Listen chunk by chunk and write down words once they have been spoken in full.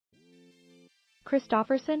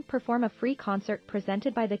Christopherson perform a free concert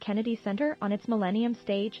presented by the Kennedy Center on its Millennium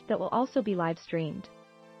Stage that will also be live-streamed.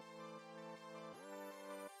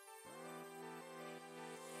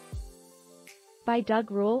 By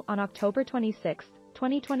Doug Rule on October 26,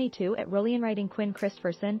 2022 at Julien writing Quinn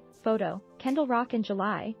Christpherson, photo, Kendall Rock in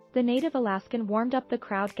July, the native Alaskan warmed up the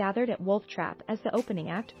crowd gathered at Wolf Trap as the opening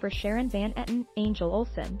act for Sharon Van Etten, Angel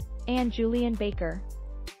Olsen, and Julien Baker.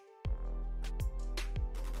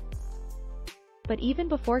 But even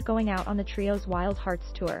before going out on the trio's Wild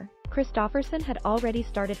Hearts tour, Christopherson had already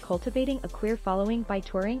started cultivating a queer following by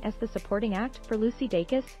touring as the supporting act for Lucy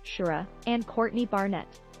Dacus, Shura, and Courtney Barnett.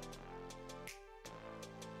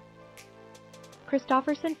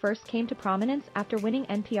 Christopherson first came to prominence after winning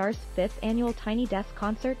NPR's 5th annual Tiny Desk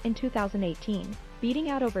concert in 2018, beating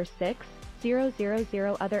out over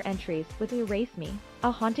 6,000 other entries with Erase Me, a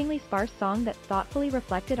hauntingly sparse song that thoughtfully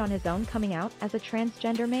reflected on his own coming out as a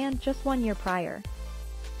transgender man just 1 year prior.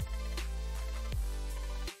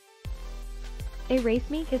 Erase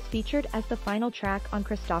Me is featured as the final track on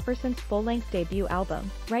Christopherson's full-length debut album,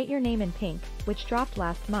 Write Your Name in Pink, which dropped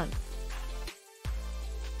last month.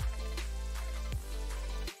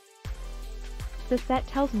 The set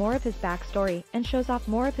tells more of his backstory and shows off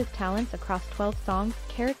more of his talents across 12 songs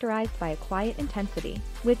characterized by a quiet intensity,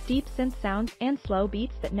 with deep synth sounds and slow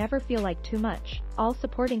beats that never feel like too much, all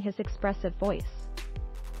supporting his expressive voice.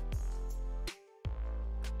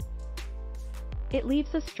 It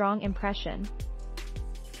leaves a strong impression.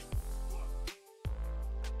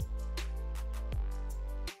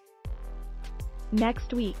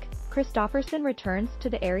 Next week, Christopherson returns to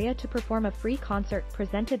the area to perform a free concert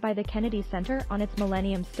presented by the Kennedy Center on its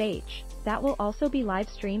Millennium Stage, that will also be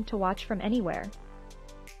live-streamed to watch from anywhere.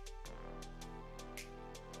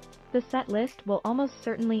 The set list will almost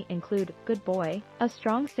certainly include Good Boy, a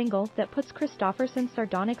strong single that puts Christopherson's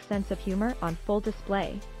sardonic sense of humor on full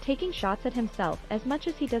display, taking shots at himself as much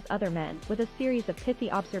as he does other men with a series of pithy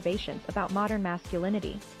observations about modern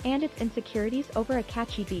masculinity and its insecurities over a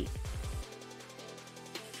catchy beat.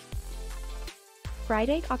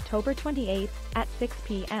 Friday, October 28th, at 6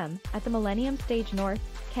 p.m., at the Millennium Stage North,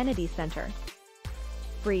 Kennedy Center.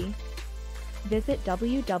 Free. Visit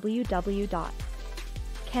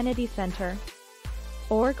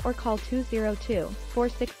www.kennedycenter.org or call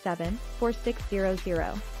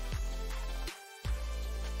 202-467-4600.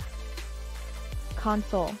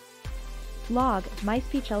 Console. Log,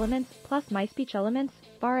 MySpeech Elements plus MySpeech Elements,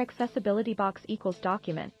 bar accessibility box equals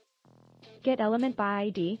document. Get element by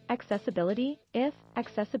ID, accessibility, if,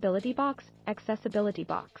 accessibility box,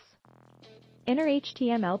 Inner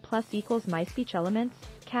HTML plus equals MySpeech Elements,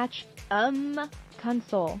 catch,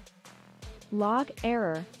 console. Log,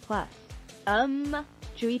 error, plus,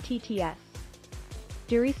 GUITTS.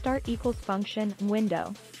 Do restart equals function,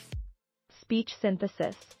 window. Speech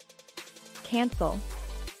synthesis. Cancel.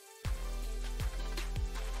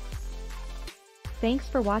 Thanks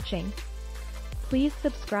for watching. Please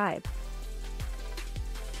subscribe.